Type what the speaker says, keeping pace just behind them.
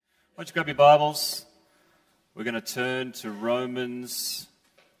Why don't you grab your Bibles? We're going to turn to Romans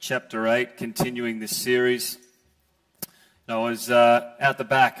chapter 8, continuing this series. I was out the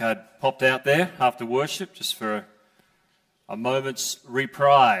back. I'd popped out there after worship just for a moment's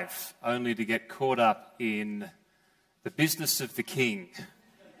reprieve, only to get caught up in the business of the King,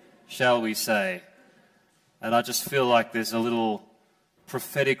 shall we say. And I just feel like there's a little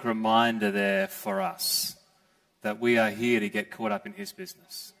prophetic reminder there for us that we are here to get caught up in his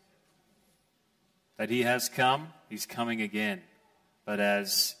business. That he has come, he's coming again. But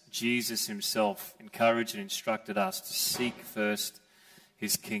as Jesus himself encouraged and instructed us to seek first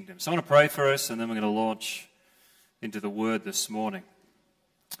his kingdom. So I want to pray for us, and then we're going to launch into the word this morning.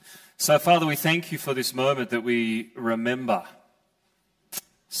 So Father, we thank you for this moment that we remember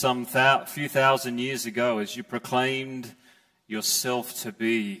some few thousand years ago as you proclaimed yourself to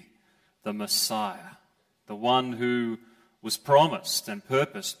be the Messiah, the one who was promised and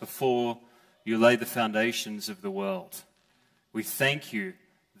purposed before you laid the foundations of the world. We thank you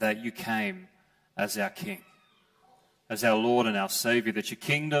that you came as our King, as our Lord and our Savior, that your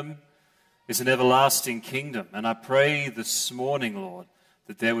kingdom is an everlasting kingdom. And I pray this morning, Lord,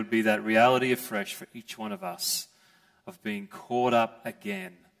 that there would be that reality afresh for each one of us of being caught up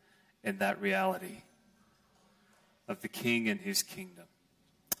again in that reality of the King and his kingdom.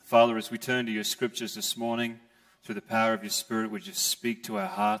 Father, as we turn to your scriptures this morning, through the power of your Spirit, would you speak to our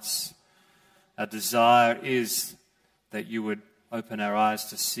hearts? Our desire is that you would open our eyes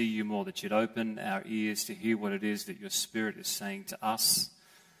to see you more, that you'd open our ears to hear what it is that your Spirit is saying to us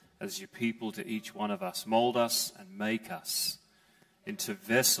as your people, to each one of us. Mold us and make us into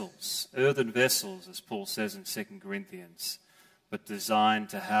vessels, earthen vessels, as Paul says in 2 Corinthians, but designed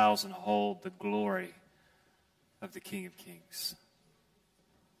to house and hold the glory of the King of Kings.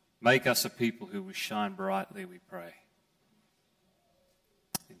 Make us a people who will shine brightly, we pray.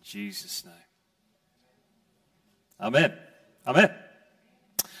 In Jesus' name. Amen. Amen.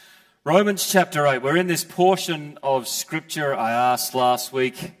 Romans chapter 8. We're in this portion of Scripture. I asked last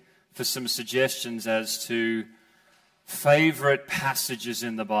week for some suggestions as to favorite passages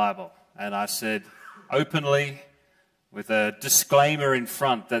in the Bible. And I said openly, with a disclaimer in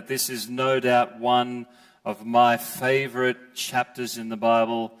front, that this is no doubt one of my favorite chapters in the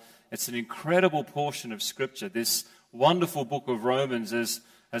Bible. It's an incredible portion of Scripture, this wonderful book of Romans,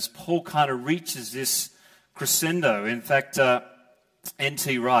 as Paul kind of reaches this crescendo. In fact,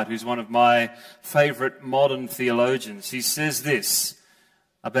 N.T. Wright, who's one of my favorite modern theologians, he says this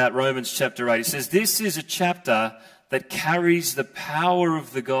about Romans chapter 8. He says, this is a chapter that carries the power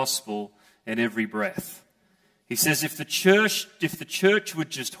of the gospel in every breath. He says, if the church would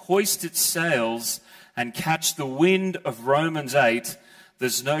just hoist its sails and catch the wind of Romans 8,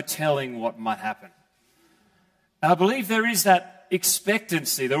 there's no telling what might happen. I believe there is that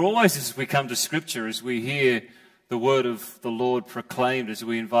expectancy. There always is as we come to Scripture, as we hear the word of the Lord proclaimed, as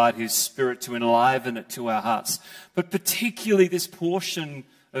we invite his Spirit to enliven it to our hearts. But particularly this portion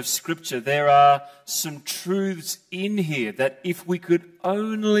of Scripture, there are some truths in here that if we could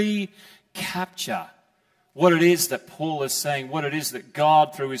only capture what it is that Paul is saying, what it is that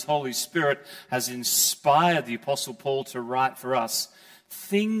God, through his Holy Spirit, has inspired the Apostle Paul to write for us,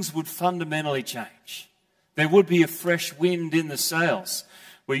 things would fundamentally change. There would be a fresh wind in the sails.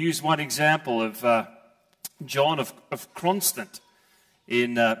 We use one example of John of Kronstadt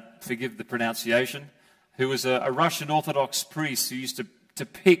in, forgive the pronunciation, who was a Russian Orthodox priest who used to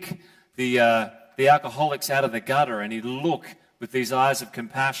pick the alcoholics out of the gutter, and he'd look with these eyes of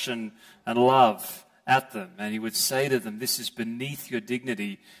compassion and love at them, and he would say to them, this is beneath your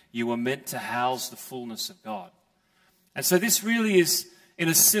dignity. You were meant to house the fullness of God. And so this really is, in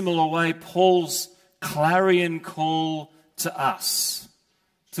a similar way, Paul's clarion call to us,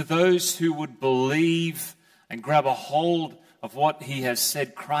 to those who would believe and grab a hold of what he has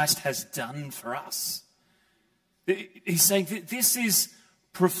said Christ has done for us. He's saying that this is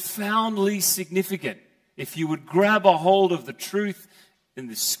profoundly significant. If you would grab a hold of the truth in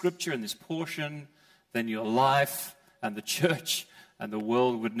this scripture, in this portion, then your life and the church and the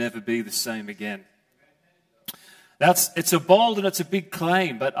world would never be the same again. It's a bold and it's a big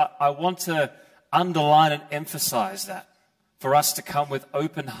claim, but I want to underline and emphasize that for us to come with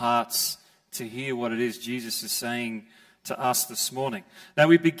open hearts to hear what it is Jesus is saying to us this morning. Now,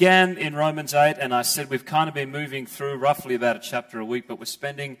 we began in Romans 8, and I said we've kind of been moving through roughly about a chapter a week, but we're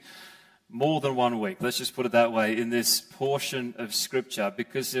spending more than 1 week, let's just put it that way, in this portion of Scripture,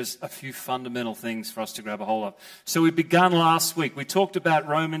 because there's a few fundamental things for us to grab a hold of. So we began last week. We talked about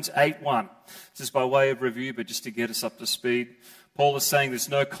Romans 8:1. This is by way of review, but just to get us up to speed. Paul is saying there's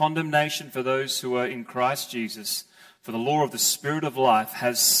no condemnation for those who are in Christ Jesus. For the law of the Spirit of life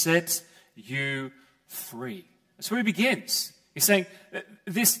has set you free. That's where he begins. He's saying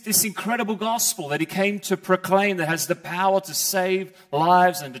this incredible gospel that he came to proclaim that has the power to save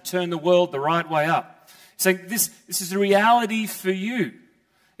lives and to turn the world the right way up. He's saying this is a reality for you,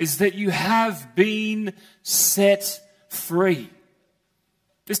 is that you have been set free.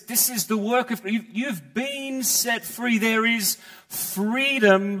 This is the work of, you've been set free. There is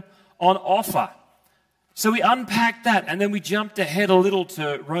freedom on offer. So we unpacked that, and then we jumped ahead a little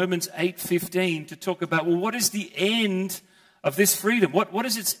to Romans 8:15 to talk about, well, what is the end of this freedom? What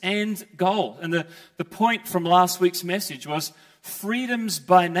is its end goal? And the point from last week's message was freedoms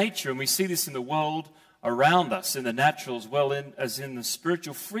by nature, and we see this in the world around us, in the natural as well as in the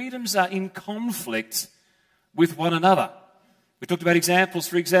spiritual. Freedoms are in conflict with one another. We talked about examples,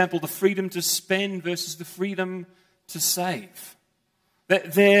 for example, the freedom to spend versus the freedom to save.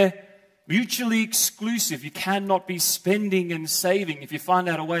 They're mutually exclusive. You cannot be spending and saving. If you find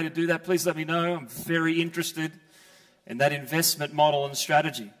out a way to do that, please let me know. I'm very interested in that investment model and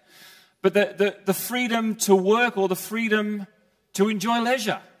strategy. But the freedom to work or the freedom to enjoy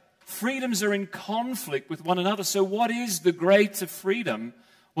leisure, freedoms are in conflict with one another. So what is the greater freedom?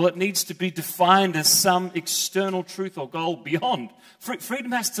 Well, it needs to be defined as some external truth or goal beyond.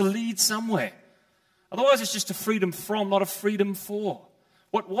 Freedom has to lead somewhere. Otherwise, it's just a freedom from, not a freedom for.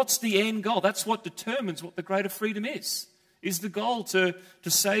 What's the end goal? That's what determines what the greater freedom is. Is the goal to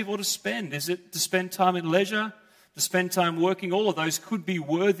save or to spend? Is it to spend time in leisure, to spend time working? All of those could be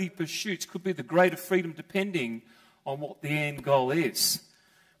worthy pursuits, could be the greater freedom depending on what the end goal is.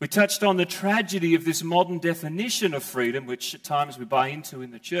 We touched on the tragedy of this modern definition of freedom, which at times we buy into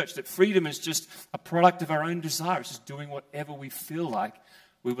in the church, that freedom is just a product of our own desire. It's just doing whatever we feel like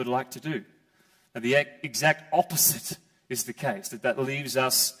we would like to do. And the exact opposite is the case, that leaves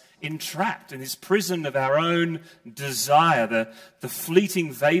us entrapped in this prison of our own desire, the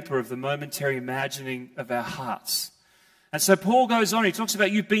fleeting vapor of the momentary imagining of our hearts. And so Paul goes on, he talks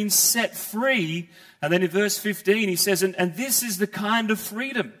about you've been set free, and then in verse 15 he says, and this is the kind of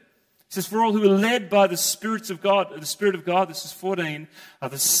freedom. He says, for all who are led by the Spirit of God, this is 14, are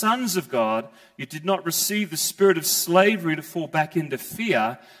the sons of God. You did not receive the spirit of slavery to fall back into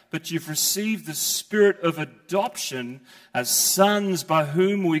fear, but you've received the spirit of adoption as sons, by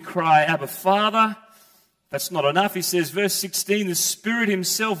whom we cry, Abba, Father. That's not enough. He says, verse 16, the Spirit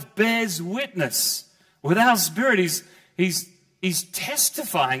himself bears witness with our spirit. He's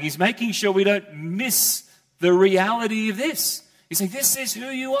testifying. He's making sure we don't miss the reality of this. He's saying, this is who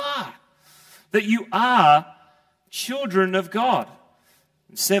you are. That you are children of God.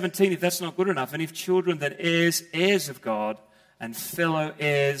 And 17, if that's not good enough, and if children, then heirs of God, and fellow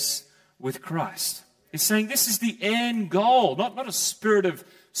heirs with Christ. He's saying this is the end goal, not a spirit of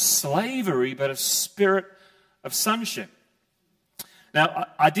slavery, but a spirit of sonship. Now,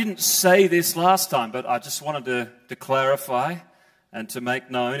 I didn't say this last time, but I just wanted to clarify and to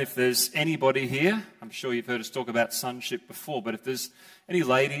make known, if there's anybody here, I'm sure you've heard us talk about sonship before, but if there's any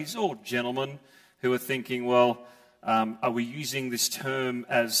ladies or gentlemen who are thinking, well, are we using this term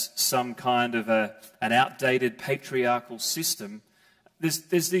as some kind of an outdated patriarchal system?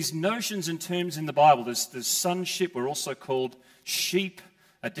 There's these notions and terms in the Bible. There's sonship. We're also called sheep.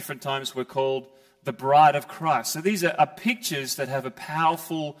 At different times we're called the bride of Christ. So these are pictures that have a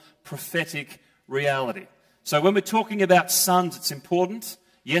powerful prophetic reality. So when we're talking about sons, it's important.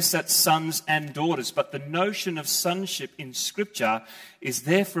 Yes, that's sons and daughters, but the notion of sonship in Scripture is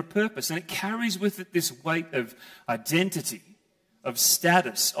there for a purpose, and it carries with it this weight of identity, of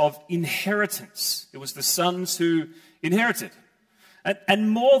status, of inheritance. It was the sons who inherited. And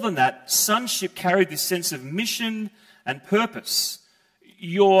more than that, sonship carried this sense of mission and purpose.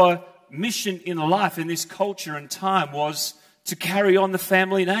 Your mission in life in this culture and time was to carry on the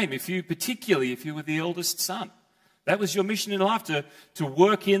family name, particularly if you were the eldest son. That was your mission in life, to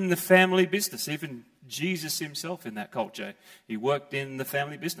work in the family business. Even Jesus himself in that culture, he worked in the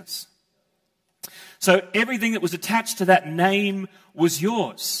family business. So everything that was attached to that name was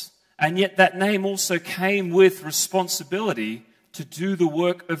yours. And yet that name also came with responsibility to do the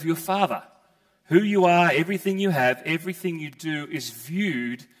work of your Father. Who you are, everything you have, everything you do is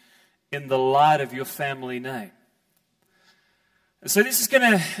viewed in the light of your family name. So this is going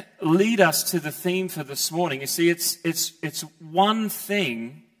to lead us to the theme for this morning. You see, it's one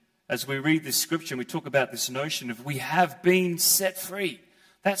thing as we read this scripture and we talk about this notion of we have been set free.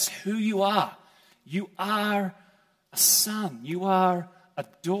 That's who you are. You are a son. You are a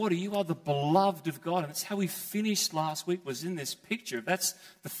daughter. You are the beloved of God. And that's how we finished last week, was in this picture. That's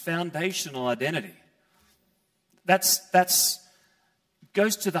the foundational identity. That's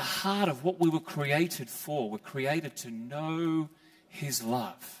goes to the heart of what we were created for. We're created to know his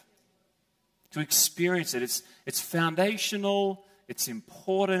love, to experience it. It's foundational, it's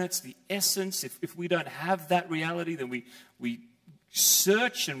important, it's the essence. If we don't have that reality, then we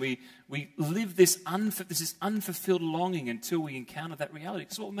search and we live this unfulfilled longing until we encounter that reality.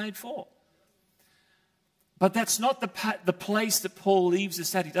 It's what we're made for. But that's not the place that Paul leaves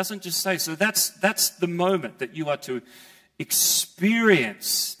us at. He doesn't just say, so that's the moment that you are to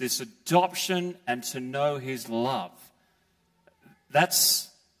experience this adoption and to know his love. That's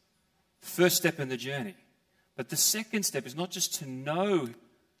the first step in the journey. But the second step is not just to know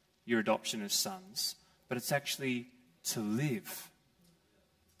your adoption as sons, but it's actually to live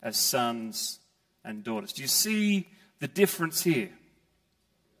as sons and daughters. Do you see the difference here?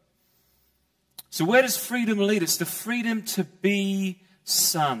 So where does freedom lead? It's the freedom to be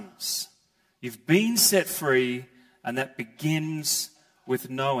sons. You've been set free, and that begins with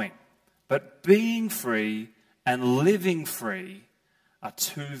knowing. But being free and living free are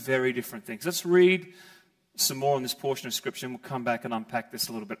two very different things. Let's read some more on this portion of Scripture, and we'll come back and unpack this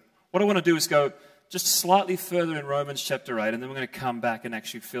a little bit. What I want to do is go just slightly further in Romans chapter 8, and then we're going to come back and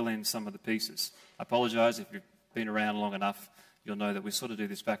actually fill in some of the pieces. I apologize if you've been around long enough. You'll know that we sort of do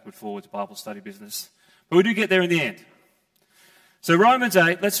this backward forwards Bible study business. But we do get there in the end. So Romans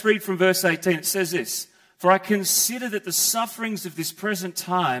 8, let's read from verse 18. It says this, "For I consider that the sufferings of this present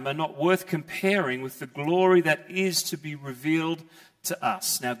time are not worth comparing with the glory that is to be revealed to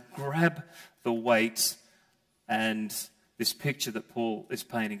us." Now grab the weight and this picture that Paul is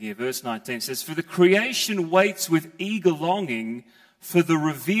painting here. Verse 19 says, "For the creation waits with eager longing for the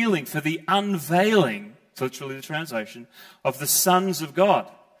revealing, for the unveiling," so literally the translation, "of the sons of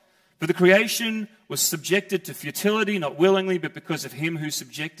God. For the creation was subjected to futility, not willingly, but because of him who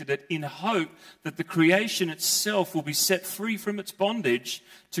subjected it, in hope that the creation itself will be set free from its bondage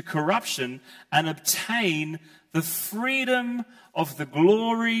to corruption and obtain the freedom of the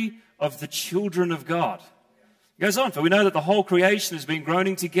glory of the children of God." It goes on, "For we know that the whole creation has been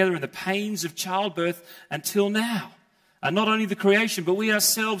groaning together in the pains of childbirth until now. And not only the creation, but we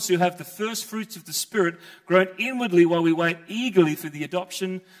ourselves who have the first fruits of the Spirit groan inwardly while we wait eagerly for the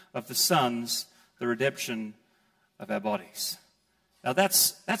adoption of the sons, the redemption of our bodies." Now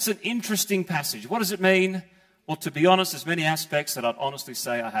that's an interesting passage. What does it mean? Well, to be honest, there's many aspects that I'd honestly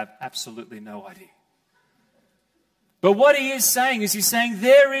say I have absolutely no idea. But what he is saying is he's saying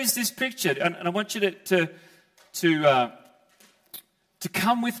there is this picture, and I want you to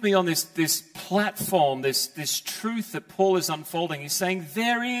come with me on this platform, this truth that Paul is unfolding. He's saying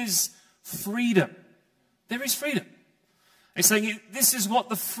there is freedom. There is freedom. He's saying this is what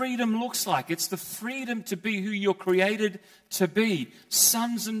the freedom looks like. It's the freedom to be who you're created to be,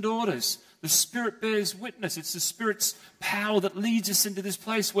 sons and daughters. The Spirit bears witness. It's the Spirit's power that leads us into this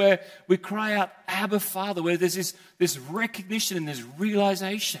place where we cry out, "Abba, Father," where there's this recognition and this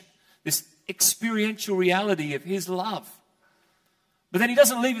realization, this experiential reality of his love. But then he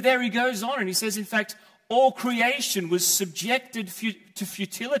doesn't leave it there. He goes on and he says, in fact, all creation was subjected to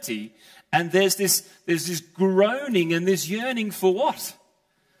futility. And there's this groaning and this yearning for what?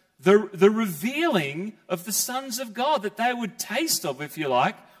 The revealing of the sons of God, that they would taste of, if you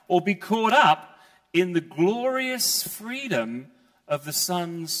like, or be caught up in the glorious freedom of the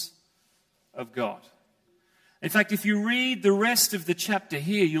sons of God. In fact, if you read the rest of the chapter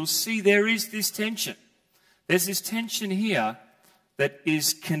here, you'll see there is this tension. There's this tension here that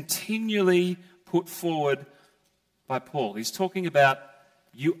is continually put forward by Paul. He's talking about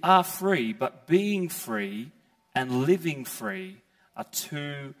you are free, but being free and living free are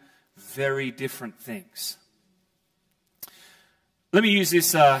two very different things. Let me use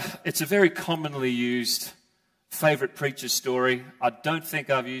this. It's a very commonly used favorite preacher story. I don't think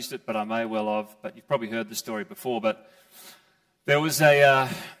I've used it, but I may well have. But you've probably heard the story before. But there was a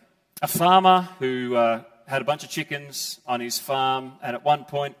farmer who had a bunch of chickens on his farm, and at one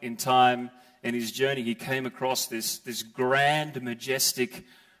point in time in his journey, he came across this grand, majestic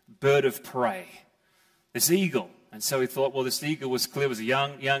bird of prey, this eagle. And so he thought, well, this eagle was a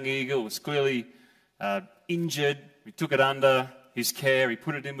young eagle, was clearly injured. He took it under his care. He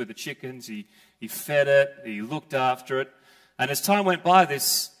put it in with the chickens. He fed it. He looked after it. And as time went by,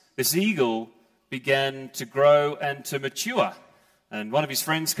 this eagle began to grow and to mature. And one of his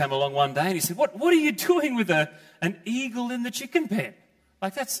friends came along one day and he said, what are you doing with an eagle in the chicken pen?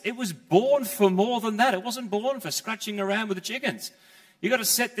 Like it was born for more than that. It wasn't born for scratching around with the chickens. You got to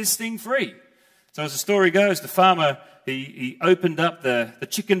set this thing free. So as the story goes, the farmer, he opened up the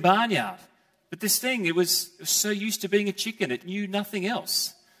chicken barnyard. But this thing, it was so used to being a chicken, it knew nothing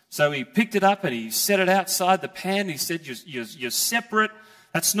else. So he picked it up and he set it outside the pen. He said, you're separate.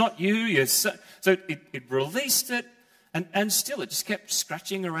 That's not you. So it released it, and still it just kept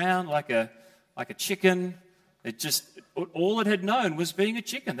scratching around like a chicken. All it had known was being a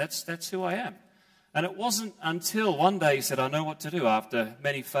chicken. That's who I am. And it wasn't until one day he said, I know what to do, after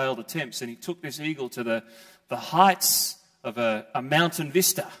many failed attempts. And he took this eagle to the heights of a mountain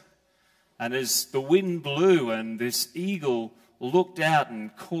vista. And as the wind blew and this eagle looked out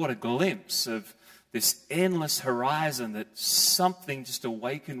and caught a glimpse of this endless horizon, that something just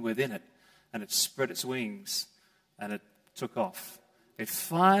awakened within it, and it spread its wings and it took off. It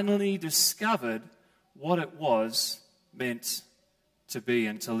finally discovered what it was meant to be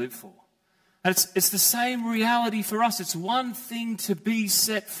and to live for. And it's the same reality for us. It's one thing to be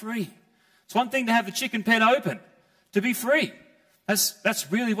set free. It's one thing to have the chicken pen open, to be free.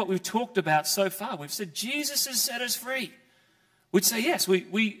 That's really what we've talked about so far. We've said Jesus has set us free. We'd say yes,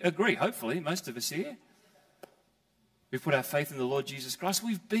 we agree, hopefully, most of us here. We've put our faith in the Lord Jesus Christ.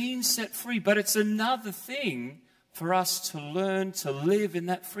 We've been set free, but it's another thing for us to learn to live in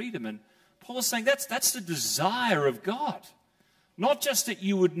that freedom. And Paul is saying that's the desire of God. Not just that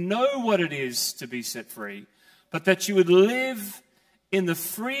you would know what it is to be set free, but that you would live in the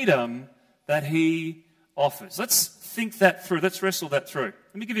freedom that he offers. Let's think that through. Let's wrestle that through.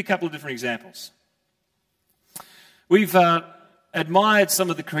 Let me give you a couple of different examples. We've admired some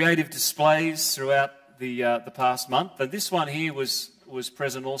of the creative displays throughout the past month, and this one here was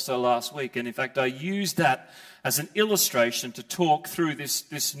present also last week. And in fact, I used that as an illustration to talk through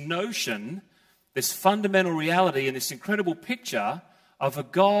this notion, this fundamental reality, and this incredible picture of a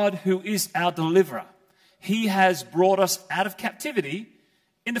God who is our deliverer. He has brought us out of captivity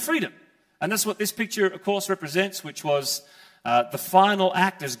into freedom. And that's what this picture, of course, represents, which was the final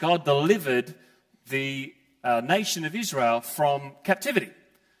act as God delivered the nation of Israel from captivity.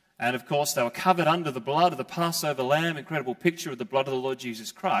 And of course, they were covered under the blood of the Passover lamb, incredible picture of the blood of the Lord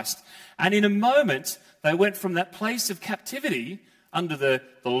Jesus Christ. And in a moment, they went from that place of captivity under the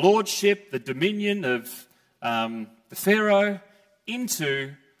lordship, the dominion of the Pharaoh,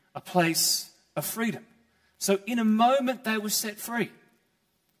 into a place of freedom. So in a moment, they were set free.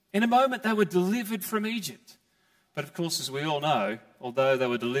 In a moment, they were delivered from Egypt. But of course, as we all know, although they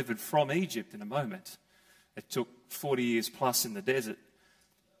were delivered from Egypt in a moment, it took 40 years plus in the desert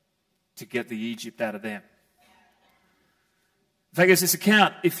to get the Egypt out of them. In fact, there's this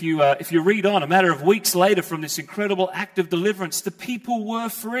account, if you read on, a matter of weeks later from this incredible act of deliverance, the people were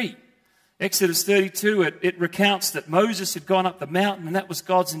free. Exodus 32, it recounts that Moses had gone up the mountain, and that was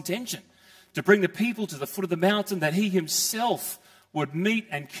God's intention, to bring the people to the foot of the mountain, that he himself would meet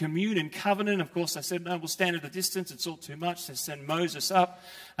and commune in covenant. Of course, they said, no, we'll stand at a distance. It's all too much. They send Moses up.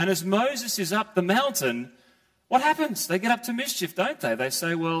 And as Moses is up the mountain, what happens? They get up to mischief, don't they? They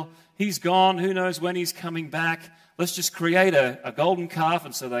say, well, he's gone. Who knows when he's coming back? Let's just create a golden calf.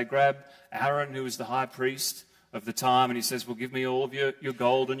 And so they grab Aaron, who was the high priest of the time, and he says, well, give me all of your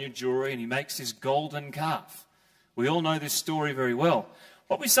gold and your jewelry. And he makes this golden calf. We all know this story very well.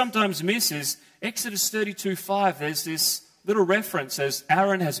 What we sometimes miss is Exodus 32:5. There's this little reference as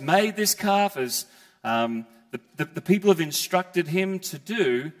Aaron has made this calf, as the people have instructed him to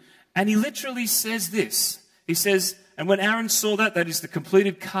do. And he literally says this. He says, and when Aaron saw that is the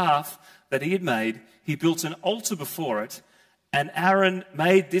completed calf that he had made, he built an altar before it. And Aaron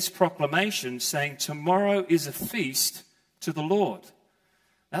made this proclamation saying, tomorrow is a feast to the Lord.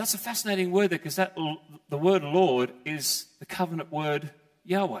 Now that's a fascinating word there, because the word Lord is the covenant word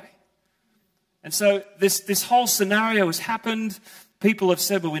Yahweh. And so this whole scenario has happened. People have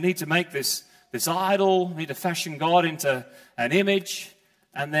said, well, we need to make this idol. We need to fashion God into an image.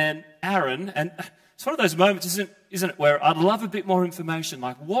 And then Aaron, and it's one of those moments, isn't it, where I'd love a bit more information.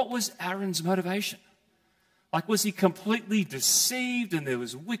 Like, what was Aaron's motivation? Like, was he completely deceived and there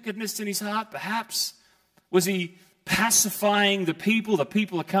was wickedness in his heart, perhaps? Was he pacifying the people? The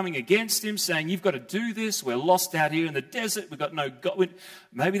people are coming against him, saying, you've got to do this. We're lost out here in the desert. We've got no God.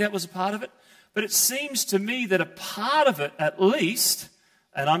 Maybe that was a part of it. But it seems to me that a part of it, at least,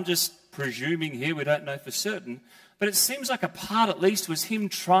 and I'm just presuming here, we don't know for certain, but it seems like a part at least was him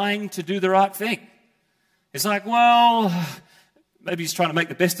trying to do the right thing. It's like, well, maybe he's trying to make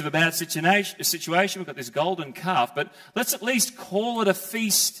the best of a bad situation. We've got this golden calf, but let's at least call it a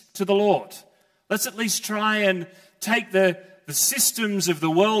feast to the Lord. Let's at least try and take the systems of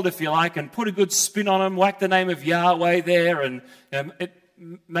the world, if you like, and put a good spin on them, whack the name of Yahweh there, and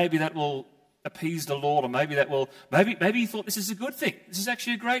maybe that will appease the Lord, or maybe he thought this is a good thing. This is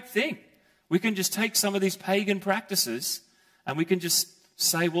actually a great thing. We can just take some of these pagan practices and we can just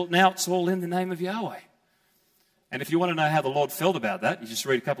say, well, now it's all in the name of Yahweh. And if you want to know how the Lord felt about that, you just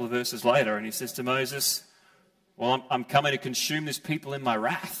read a couple of verses later, and he says to Moses, well, I'm coming to consume this people in my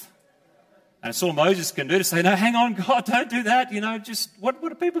wrath. And it's all Moses can do to say, no, hang on, God, don't do that. Just what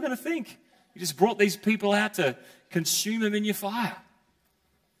are people going to think? You just brought these people out to consume them in your fire.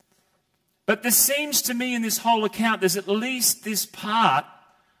 But there seems to me in this whole account, there's at least this part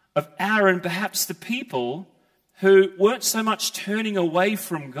of Aaron, perhaps the people, who weren't so much turning away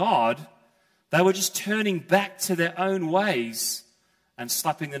from God, they were just turning back to their own ways and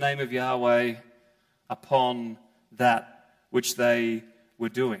slapping the name of Yahweh upon that which they were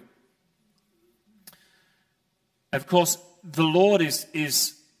doing. Of course, the Lord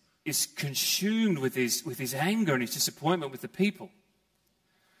is consumed with his anger and his disappointment with the people.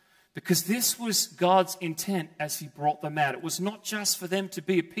 Because this was God's intent as he brought them out. It was not just for them to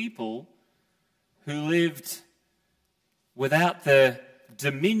be a people who lived without the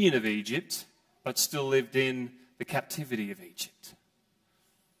dominion of Egypt, but still lived in the captivity of Egypt.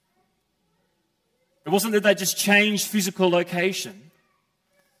 It wasn't that they just changed physical location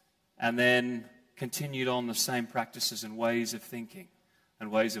and then continued on the same practices and ways of thinking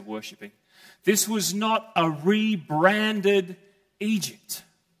and ways of worshipping. This was not a rebranded Egypt.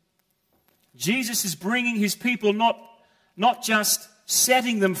 Jesus is bringing his people not just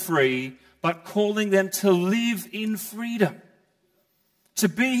setting them free, but calling them to live in freedom. To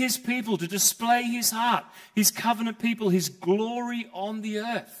be his people, to display his heart, his covenant people, his glory on the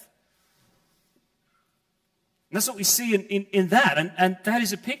earth. And that's what we see in that. And that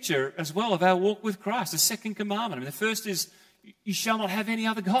is a picture as well of our walk with Christ, the second commandment. The first is, you shall not have any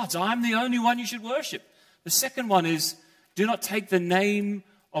other gods. I'm the only one you should worship. The second one is, do not take the name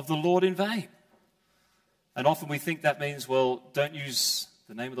of the Lord in vain. And often we think that means, well, don't use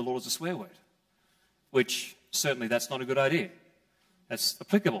the name of the Lord as a swear word, which certainly that's not a good idea. That's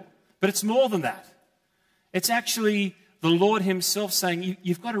applicable. But it's more than that. It's actually the Lord himself saying,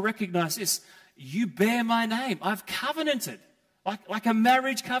 you've got to recognize this. You bear my name. I've covenanted. Like a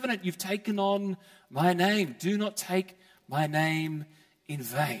marriage covenant, you've taken on my name. Do not take my name in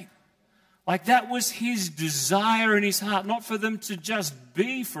vain. Like that was his desire in his heart, not for them to just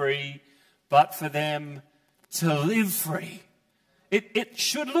be free, but for them to live free. It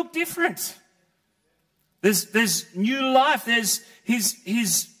should look different. There's new life. There's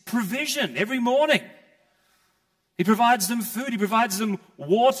his provision every morning. He provides them food. He provides them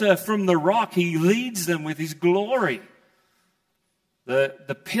water from the rock. He leads them with his glory.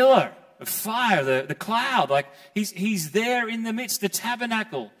 The pillar of fire, the cloud, like he's there in the midst, the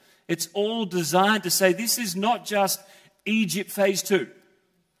tabernacle. It's all designed to say this is not just Egypt phase 2.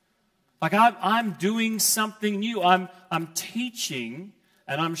 Like I'm doing something new. I'm teaching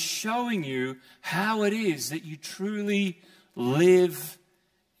and I'm showing you how it is that you truly live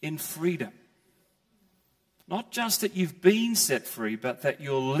in freedom. Not just that you've been set free, but that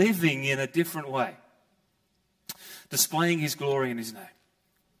you're living in a different way. Displaying his glory and his name.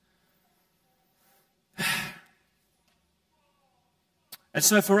 And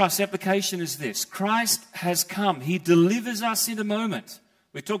so for us, application is this. Christ has come. He delivers us in a moment.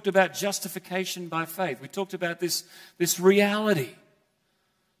 We talked about justification by faith. We talked about this reality.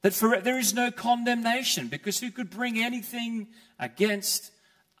 That there is no condemnation, because who could bring anything against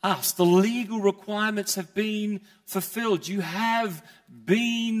us? The legal requirements have been fulfilled. You have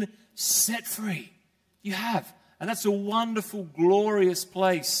been set free. You have. And that's a wonderful, glorious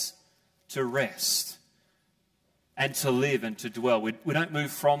place to rest and to live and to dwell. We don't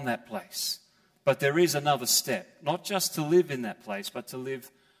move from that place. But there is another step. Not just to live in that place, but to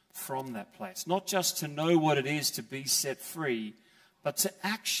live from that place. Not just to know what it is to be set free, but to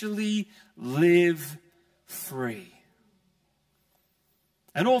actually live free.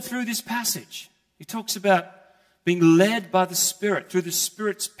 And all through this passage, he talks about being led by the Spirit, through the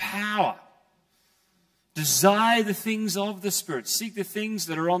Spirit's power. Desire the things of the Spirit. Seek the things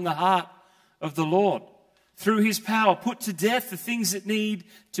that are on the heart of the Lord. Through his power, put to death the things that need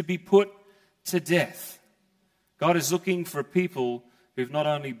to be put to death. God is looking for a people who've not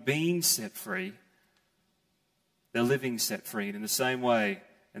only been set free, they're living set free. And in the same way,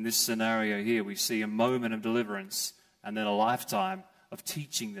 in this scenario here, we see a moment of deliverance and then a lifetime of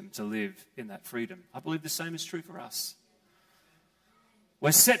teaching them to live in that freedom. I believe the same is true for us.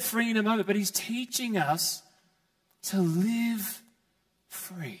 We're set free in a moment, but he's teaching us to live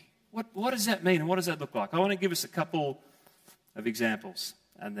free. What does that mean and what does that look like? I want to give us a couple of examples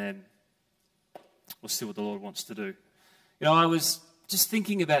and then we'll see what the Lord wants to do. I was just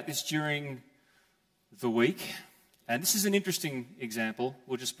thinking about this during the week, and this is an interesting example.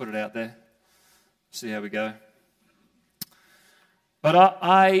 We'll just put it out there, see how we go. But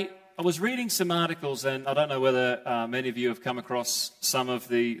I was reading some articles, and I don't know whether many of you have come across some of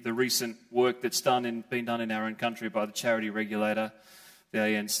the recent work that's been done in our own country by the charity regulator, the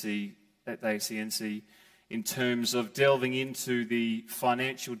ACNC, in terms of delving into the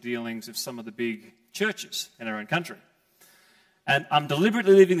financial dealings of some of the big churches in our own country. And I'm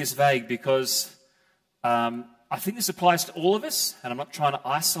deliberately leaving this vague because I think this applies to all of us, and I'm not trying to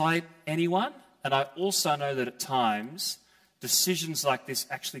isolate anyone. And I also know that at times, decisions like this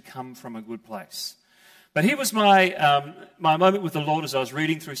actually come from a good place. But here was my moment with the Lord as I was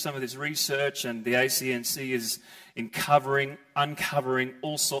reading through some of this research, and the ACNC is uncovering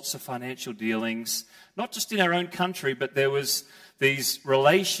all sorts of financial dealings, not just in our own country, but there was these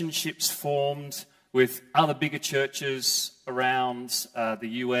relationships formed with other bigger churches around the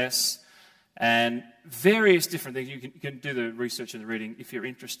US, and various different things. You can do the research and the reading if you're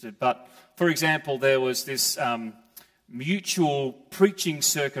interested. But, for example, there was this mutual preaching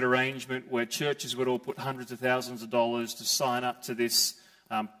circuit arrangement where churches would all put hundreds of thousands of dollars to sign up to this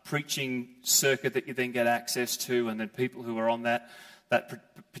preaching circuit that you then get access to, and then people who are on that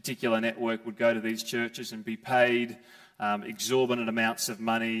particular network would go to these churches and be paid exorbitant amounts of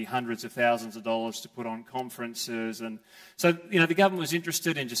money, hundreds of thousands of dollars to put on conferences. And so, the government was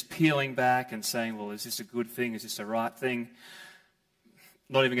interested in just peeling back and saying, well, is this a good thing? Is this a right thing?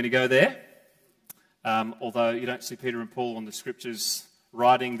 Not even going to go there. Although you don't see Peter and Paul on the scriptures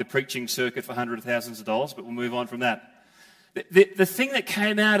riding the preaching circuit for hundreds of thousands of dollars, but we'll move on from that. The thing that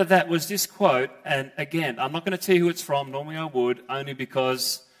came out of that was this quote, and again, I'm not going to tell you who it's from, normally I would, only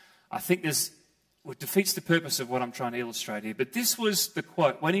because I think it defeats the purpose of what I'm trying to illustrate here. But this was the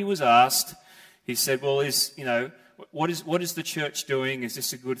quote. When he was asked, he said, well, what is the church doing? Is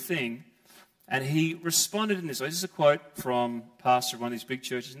this a good thing? And he responded in this way. This is a quote from a pastor of one of these big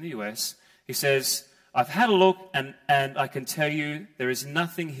churches in the US. He says, I've had a look, and I can tell you there is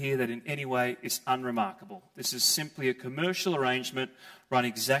nothing here that in any way is unremarkable. This is simply a commercial arrangement run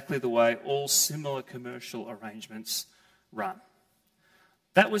exactly the way all similar commercial arrangements run.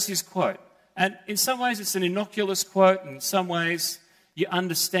 That was his quote. And in some ways it's an innocuous quote, and in some ways you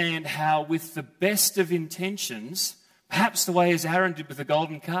understand how with the best of intentions, perhaps the way as Aaron did with the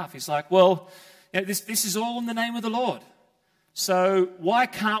golden calf, he's like, well, this is all in the name of the Lord. So why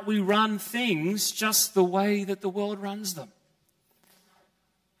can't we run things just the way that the world runs them?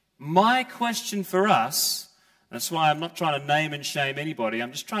 My question for us, and that's why I'm not trying to name and shame anybody,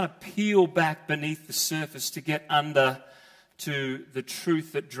 I'm just trying to peel back beneath the surface to get under to the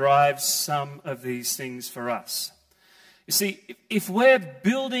truth that drives some of these things for us. You see, if we're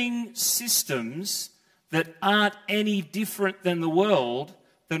building systems that aren't any different than the world,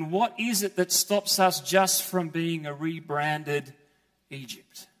 then what is it that stops us just from being a rebranded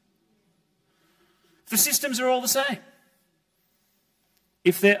Egypt? The systems are all the same.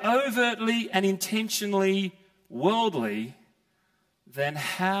 If they're overtly and intentionally worldly, then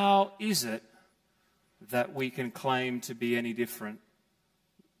how is it that we can claim to be any different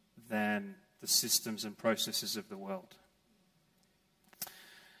than the systems and processes of the world?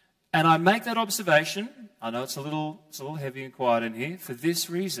 And I make that observation, I know it's a little heavy and quiet in here, for this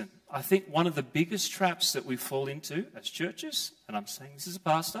reason. I think one of the biggest traps that we fall into as churches, and I'm saying this as a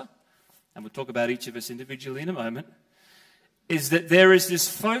pastor, and we'll talk about each of us individually in a moment, is that there is this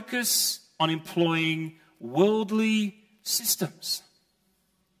focus on employing worldly systems.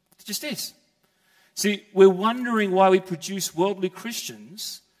 It just is. See, we're wondering why we produce worldly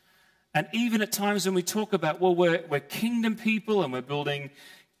Christians, and even at times when we talk about, well, we're kingdom people and we're building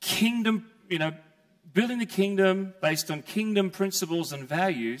building the kingdom based on kingdom principles and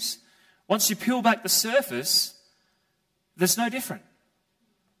values, once you peel back the surface, there's no different.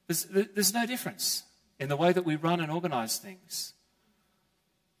 There's no difference in the way that we run and organize things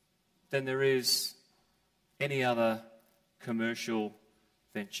than there is any other commercial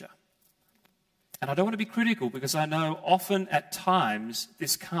venture. And I don't want to be critical because I know often at times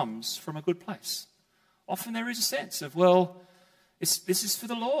this comes from a good place. Often there is a sense of, well, this is for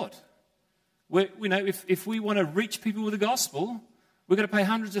the Lord. If we want to reach people with the gospel, we've got to pay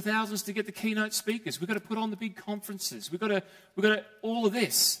hundreds of thousands to get the keynote speakers. We've got to put on the big conferences. We've got to all of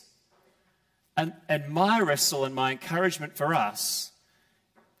this. And my wrestle and my encouragement for us,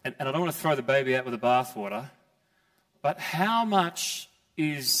 and I don't want to throw the baby out with the bathwater, but how much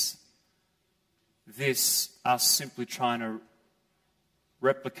is this us simply trying to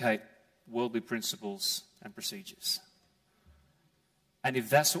replicate worldly principles and procedures? And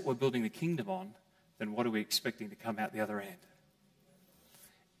if that's what we're building the kingdom on, then what are we expecting to come out the other end?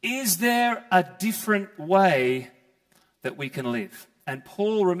 Is there a different way that we can live? And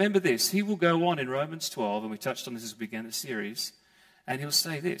Paul, remember this, he will go on in Romans 12, and we touched on this as we began the series, And he'll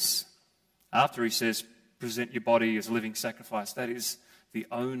say this, after he says, present your body as a living sacrifice, that is the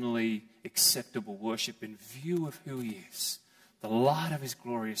only acceptable worship in view of who he is, the light of his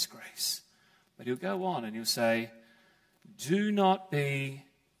glorious grace. But he'll go on and he'll say, do not be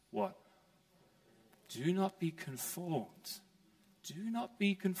what? Do not be conformed. Do not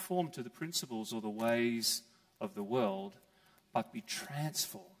be conformed to the principles or the ways of the world, but be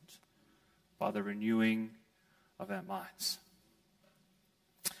transformed by the renewing of our minds.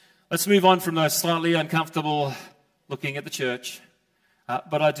 Let's move on from those slightly uncomfortable looking at the church.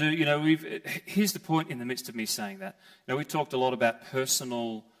 But I do, here's the point in the midst of me saying that. We talked a lot about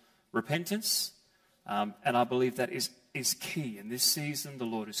personal repentance, and I believe that is key. In this season, the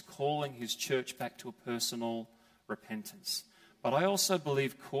Lord is calling his church back to a personal repentance. But I also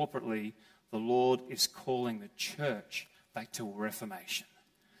believe corporately, the Lord is calling the church back to a reformation,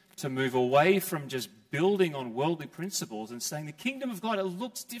 to move away from just building on worldly principles and saying the kingdom of God, it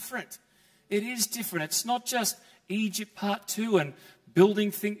looks different. It is different. It's not just Egypt part 2 and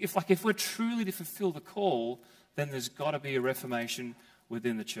building things. If we're truly to fulfill the call, then there's got to be a reformation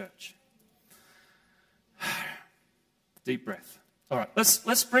within the church. Deep breath. All right,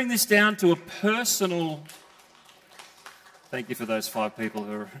 let's bring this down to a personal. Thank you for those 5 people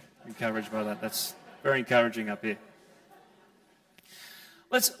who are encouraged by that. That's very encouraging up here.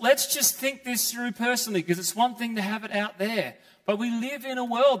 Let's just think this through personally, because it's one thing to have it out there. But we live in a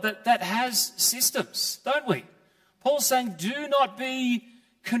world that has systems, don't we? Paul's saying, do not be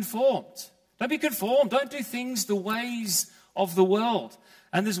conformed. Don't be conformed. Don't do things the ways of the world.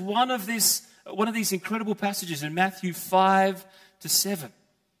 And there's one of these incredible passages in Matthew 5-7.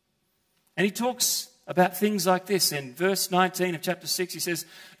 And he talks about things like this. In verse 19 of chapter 6, he says,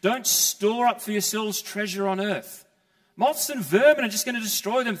 don't store up for yourselves treasure on earth. Moths and vermin are just going to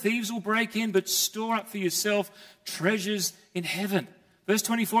destroy them. Thieves will break in, but store up for yourself treasures in heaven. Verse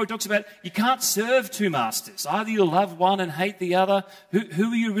 24, he talks about you can't serve 2 masters. Either you'll love one and hate the other.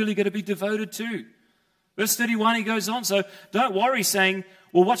 Who are you really going to be devoted to? Verse 31, he goes on, so don't worry saying,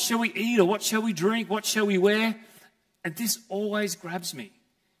 well, what shall we eat or what shall we drink? What shall we wear? And this always grabs me.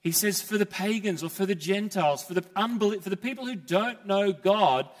 He says for the pagans or for the Gentiles, for the people who don't know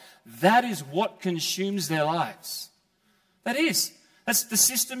God, that is what consumes their lives. That's the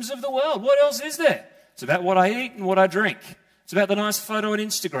systems of the world. What else is there? It's about what I eat and what I drink. It's about the nice photo on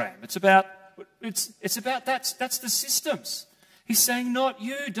Instagram. It's about that. That's the systems. He's saying, not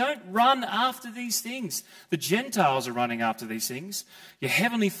you. Don't run after these things. The Gentiles are running after these things. Your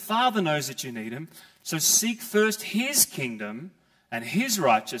heavenly Father knows that you need him. So seek first his kingdom and his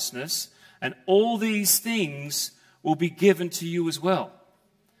righteousness, and all these things will be given to you as well.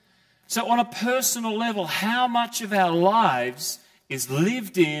 So on a personal level, how much of our lives is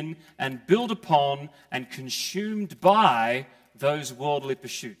lived in and built upon and consumed by those worldly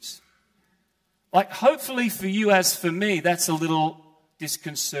pursuits? Hopefully for you as for me, that's a little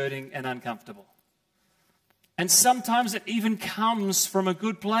disconcerting and uncomfortable. And sometimes it even comes from a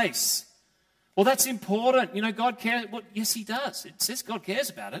good place. Well, that's important. God cares. Well, yes, he does. It says God cares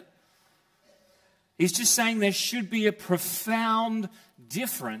about it. He's just saying there should be a profound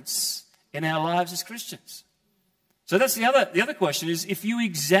difference in our lives as Christians. So that's the other question is, if you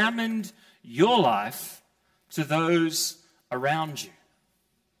examined your life to those around you,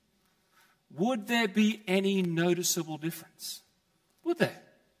 would there be any noticeable difference? Would there?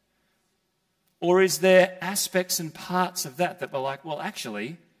 Or is there aspects and parts of that were like, well,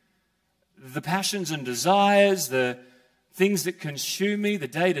 actually, the passions and desires, the things that consume me, the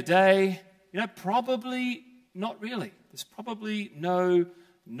day-to-day, probably not really. There's probably no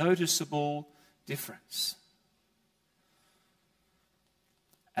noticeable difference.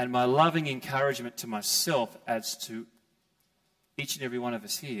 And my loving encouragement to myself as to each and every one of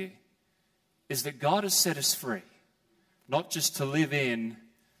us here is that God has set us free, not just to live in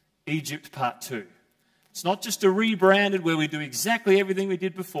Egypt part 2. It's not just a rebranded where we do exactly everything we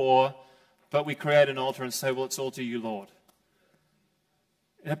did before, but we create an altar and say, well, it's all to you, Lord.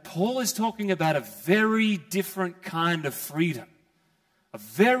 Now, Paul is talking about a very different kind of freedom, a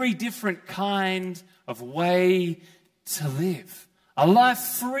very different kind of way to live, a life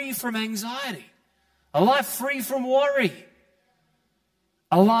free from anxiety, a life free from worry,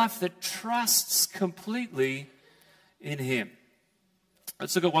 a life that trusts completely in him.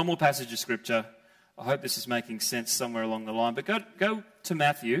 Let's look at one more passage of Scripture. I hope this is making sense somewhere along the line. But go to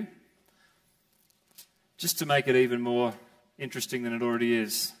Matthew, just to make it even more interesting than it already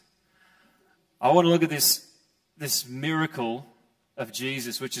is. I want to look at this miracle of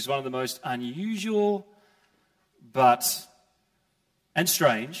Jesus, which is one of the most unusual and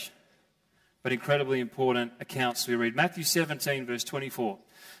strange, but incredibly important accounts we read. Matthew 17, verse 24.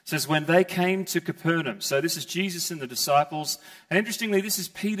 It says, when they came to Capernaum, so this is Jesus and the disciples, and interestingly, this is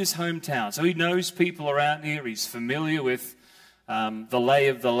Peter's hometown, so he knows people around here, he's familiar with the lay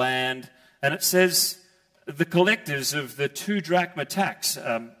of the land, and it says the collectors of the 2 drachma tax,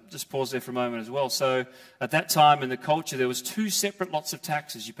 just pause there for a moment as well, so at that time in the culture there was 2 separate lots of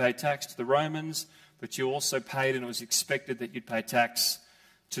taxes. You paid tax to the Romans, but you also paid, and it was expected that you'd pay tax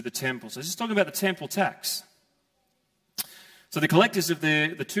to the temple. So this is talking about the temple tax. So the collectors of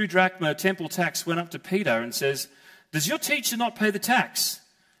the 2 drachma temple tax went up to Peter and says, does your teacher not pay the tax?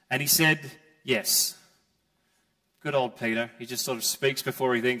 And he said, yes. Good old Peter. He just sort of speaks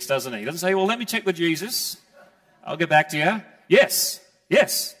before he thinks, doesn't he? He doesn't say, well, let me check with Jesus. I'll get back to you. Yes.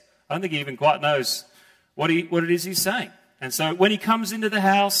 I don't think he even quite knows what it is he's saying. And so when he comes into the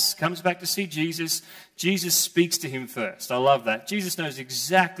house, comes back to see Jesus, Jesus speaks to him first. I love that. Jesus knows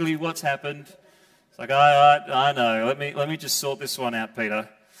exactly what's happened. It's like, I know. Let me just sort this one out, Peter.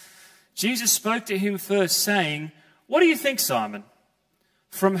 Jesus spoke to him first, saying, what do you think, Simon?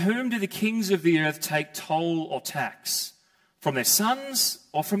 From whom do the kings of the earth take toll or tax? From their sons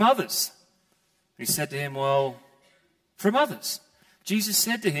or from others? He said to him, well, from others. Jesus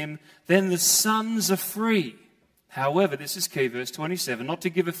said to him, then the sons are free. However, this is key, verse 27, not to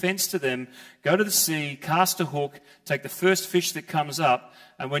give offense to them, go to the sea, cast a hook, take the first fish that comes up,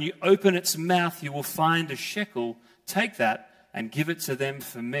 and when you open its mouth, you will find a shekel. Take that and give it to them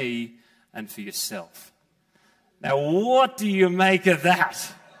for me and for yourself. Now, what do you make of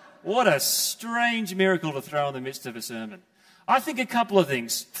that? What a strange miracle to throw in the midst of a sermon. I think a couple of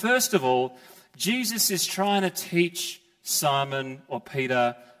things. First of all, Jesus is trying to teach Simon or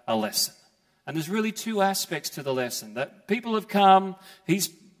Peter a lesson. And there's really 2 aspects to the lesson. That people have come, he's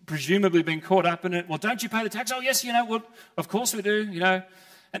presumably been caught up in it. Well, don't you pay the tax? Oh, yes, well, of course we do,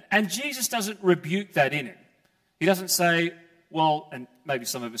 And Jesus doesn't rebuke that in him. He doesn't say, well, and maybe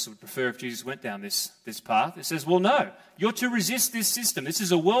some of us would prefer if Jesus went down this path. It says, well, no, you're to resist this system. This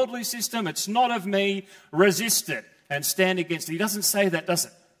is a worldly system. It's not of me. Resist it and stand against it. He doesn't say that, does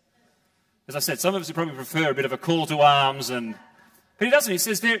it? As I said, some of us would probably prefer a bit of a call to arms but he doesn't. He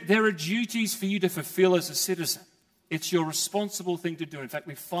says there are duties for you to fulfill as a citizen. It's your responsible thing to do. In fact,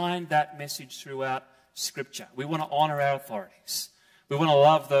 we find that message throughout Scripture. We want to honour our authorities. We want to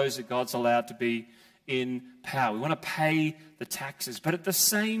love those that God's allowed to be in power. We want to pay the taxes. But at the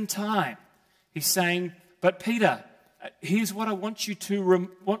same time, he's saying, but Peter, here's what I want you to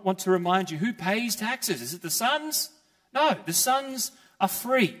want to remind you. Who pays taxes? Is it the sons? No, the sons are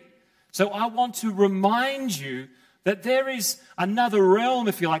free. So I want to remind you that there is another realm,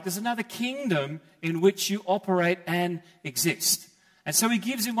 if you like. There's another kingdom in which you operate and exist. And so he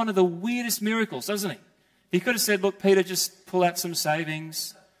gives him one of the weirdest miracles, doesn't he? He could have said, look, Peter, just pull out some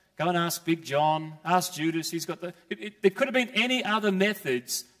savings. Go and ask Big John. Ask Judas. He's got the... There could have been any other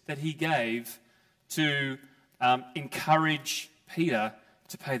methods that he gave to encourage Peter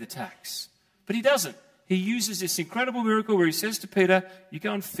to pay the tax. But he doesn't. He uses this incredible miracle where he says to Peter, you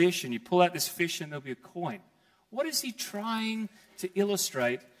go and fish and you pull out this fish and there'll be a coin. What is he trying to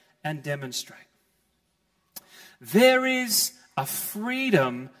illustrate and demonstrate? There is a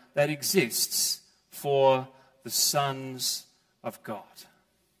freedom that exists for the sons of God.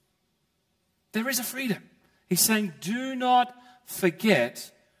 There is a freedom. He's saying, do not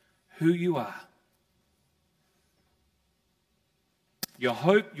forget who you are. Your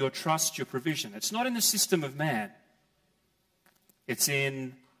hope, your trust, your provision. It's not in the system of man. It's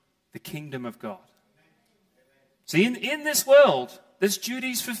in the kingdom of God. See, in this world, there's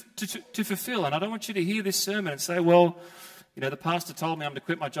duties to fulfill. And I don't want you to hear this sermon and say, well, the pastor told me I'm to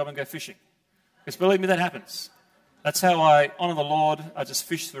quit my job and go fishing. Because believe me, that happens. That's how I honour the Lord. I just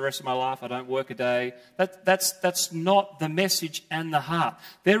fish for the rest of my life. I don't work a day. That's not the message and the heart.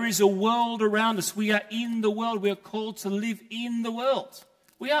 There is a world around us. We are in the world. We are called to live in the world.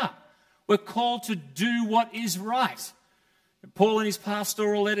 We are. We're called to do what is right. Paul in his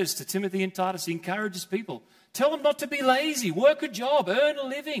pastoral letters to Timothy and Titus, he encourages people. Tell them not to be lazy. Work a job. Earn a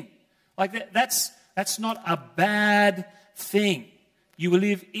living. Like that's not a bad thing. You will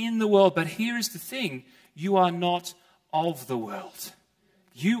live in the world. But here is the thing. You are not of the world.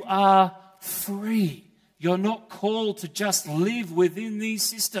 You are free. You're not called to just live within these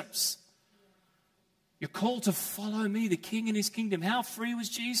systems. You're called to follow me, the King and his kingdom. How free was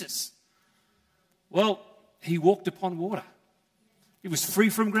Jesus? Well, he walked upon water. He was free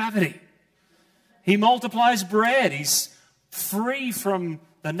from gravity. He multiplies bread. He's free from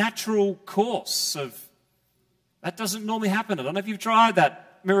the natural course of... That doesn't normally happen. I don't know if you've tried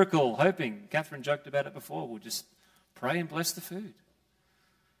that miracle, hoping. Catherine joked about it before. We'll just pray and bless the food.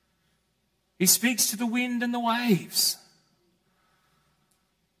 He speaks to the wind and the waves.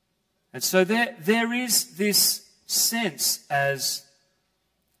 And so there is this sense as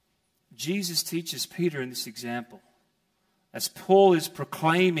Jesus teaches Peter in this example, as Paul is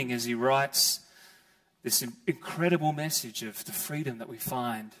proclaiming as he writes this incredible message of the freedom that we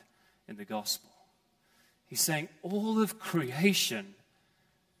find in the gospel. He's saying all of creation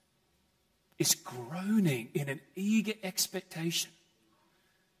is groaning in an eager expectation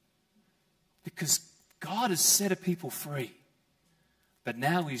because God has set a people free, but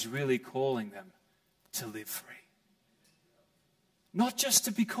now he's really calling them to live free. Not just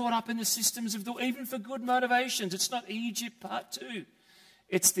to be caught up in the systems of even for good motivations. It's not Egypt part 2.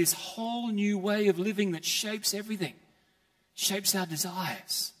 It's this whole new way of living that shapes everything. Shapes our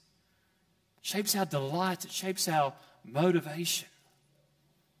desires. Shapes our delight. It shapes our motivation.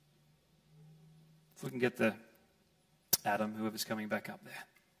 If we can get the Adam, whoever's coming back up there.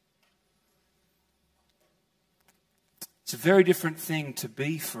 It's a very different thing to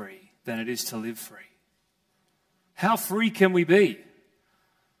be free than it is to live free. How free can we be?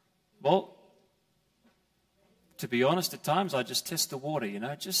 Well, to be honest, at times I just test the water,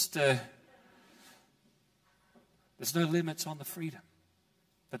 there's no limits on the freedom.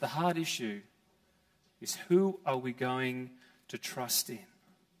 But the hard issue is, who are we going to trust in? I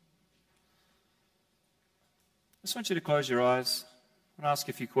just want you to close your eyes and ask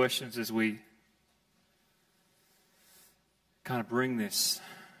a few questions as we kind of bring this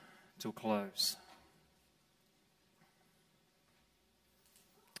to a close.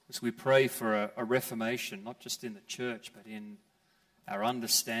 As we pray for a reformation, not just in the church, but in our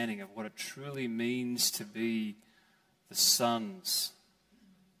understanding of what it truly means to be the sons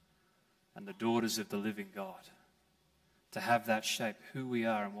and the daughters of the living God. To have that shape who we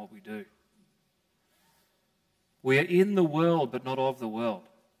are and what we do. We are in the world, but not of the world.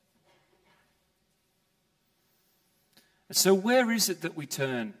 And so where is it that we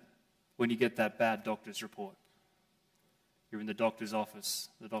turn when you get that bad doctor's report? You're in the doctor's office.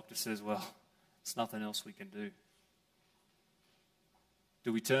 The doctor says, well, there's nothing else we can do.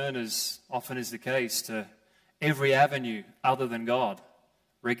 Do we turn, as often is the case, to every avenue other than God?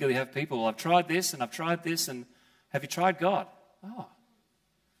 Regularly have people, I've tried this and I've tried this, and have you tried God? Oh.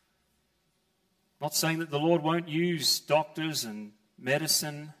 Not saying that the Lord won't use doctors and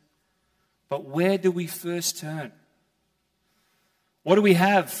medicine, but where do we first turn? What do we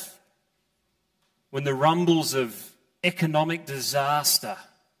have when the rumbles of economic disaster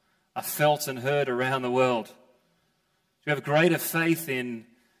are felt and heard around the world? Do you have greater faith in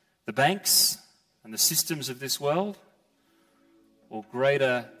the banks and the systems of this world, or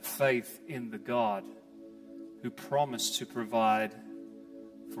greater faith in the God who promised to provide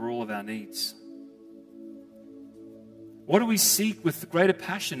for all of our needs? What do we seek with greater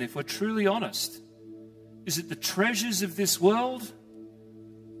passion if we're truly honest? Is it the treasures of this world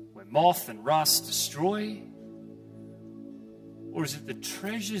where moth and rust destroy? Or is it the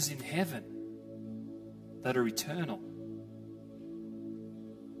treasures in heaven that are eternal?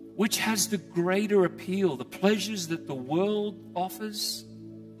 Which has the greater appeal, the pleasures that the world offers,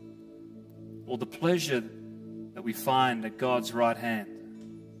 or the pleasure that we find at God's right hand?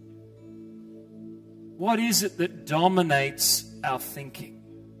 What is it that dominates our thinking?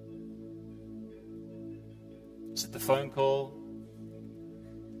 Is it the phone call?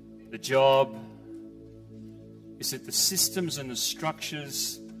 The job? Is it the systems and the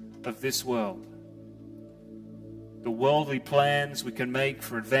structures of this world? The worldly plans we can make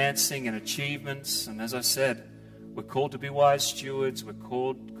for advancing and achievements. And as I said, we're called to be wise stewards. We're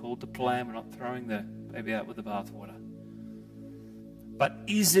called to plan. We're not throwing the baby out with the bathwater. But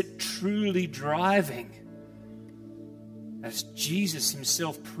is it truly driving, as Jesus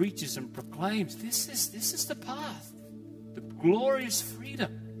himself preaches and proclaims, this is the path, the glorious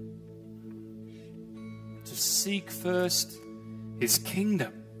freedom, to seek first his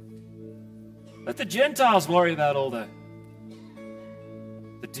kingdom. Let the Gentiles worry about all the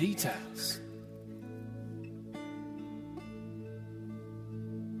details.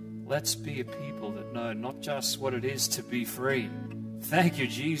 Let's be a people that know not just what it is to be free. Thank you,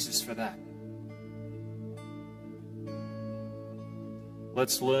 Jesus, for that.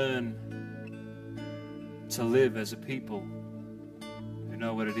 Let's learn to live as a people who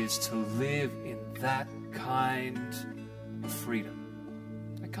know what it is to live in that kind of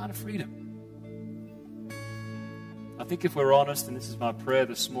freedom. That kind of freedom. I think if we're honest, and this is my prayer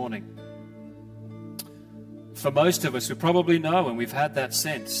this morning, for most of us, we probably know, and we've had that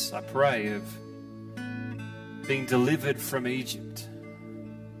sense, I pray, of being delivered from Egypt,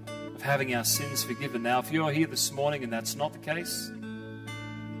 of having our sins forgiven. Now, if you're here this morning and that's not the case,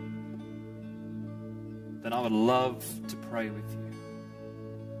 then I would love to pray with you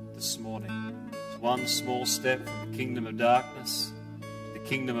this morning. It's one small step from the kingdom of darkness to the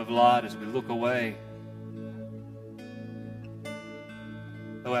kingdom of light as we look away.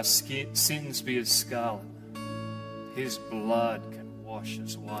 Though our sins be as scarlet, His blood can wash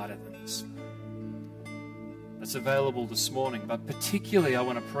us whiter than the snow. That's available this morning, but particularly I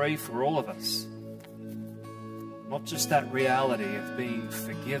want to pray for all of us. Not just that reality of being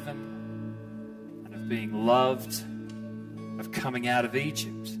forgiven and of being loved, of coming out of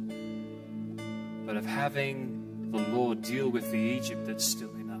Egypt, but of having the Lord deal with the Egypt that's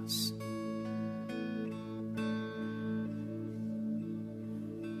still in us.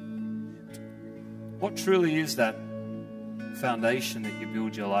 What truly is that foundation that you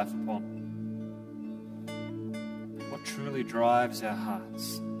build your life upon? What truly drives our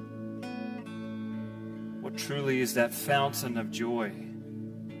hearts? What truly is that fountain of joy?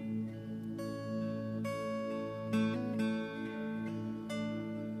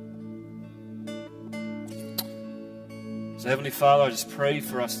 So Heavenly Father, I just pray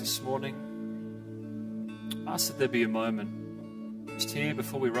for us this morning. I ask that there be a moment just here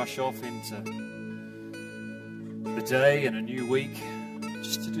before we rush off into the day and a new week,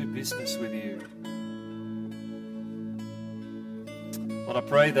 just to do business with you. Lord, I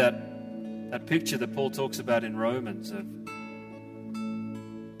pray that picture that Paul talks about in Romans of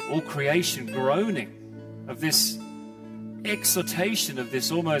all creation groaning, of this exhortation, of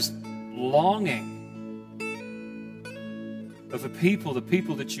this almost longing of the people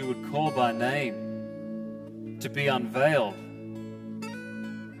that you would call by name, to be unveiled,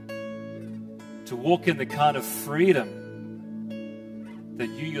 to walk in the kind of freedom that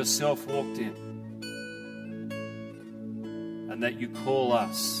you yourself walked in, and that you call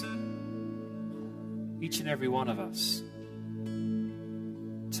us, each and every one of us,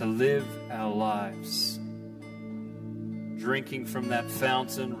 to live our lives, drinking from that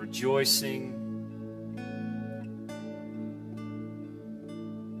fountain, rejoicing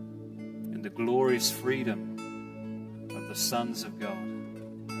in the glorious freedom of the sons of God.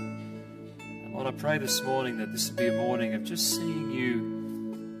 Lord, I pray this morning that this would be a morning of just seeing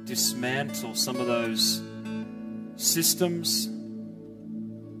you dismantle some of those systems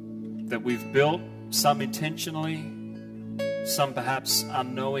that we've built, some intentionally, some perhaps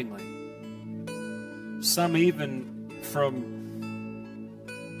unknowingly, some even from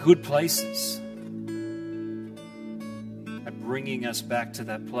good places, and bringing us back to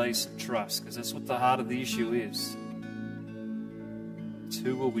that place of trust, because that's what the heart of the issue is. It's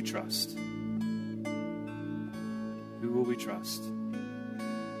who will we trust? Who will we trust?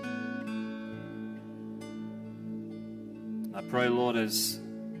 I pray, Lord, as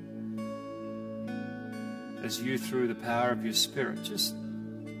you, through the power of your Spirit, just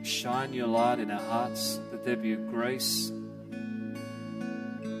shine your light in our hearts, that there be a grace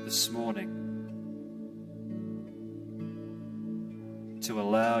this morning to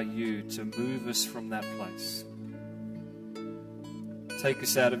allow you to move us from that place. Take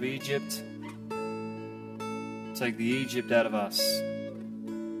us out of Egypt. Take the Egypt out of us.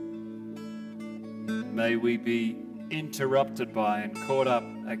 May we be interrupted by and caught up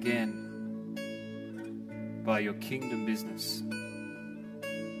again by your kingdom business,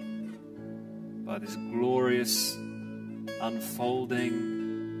 by this glorious unfolding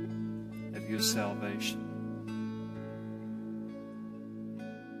of your salvation.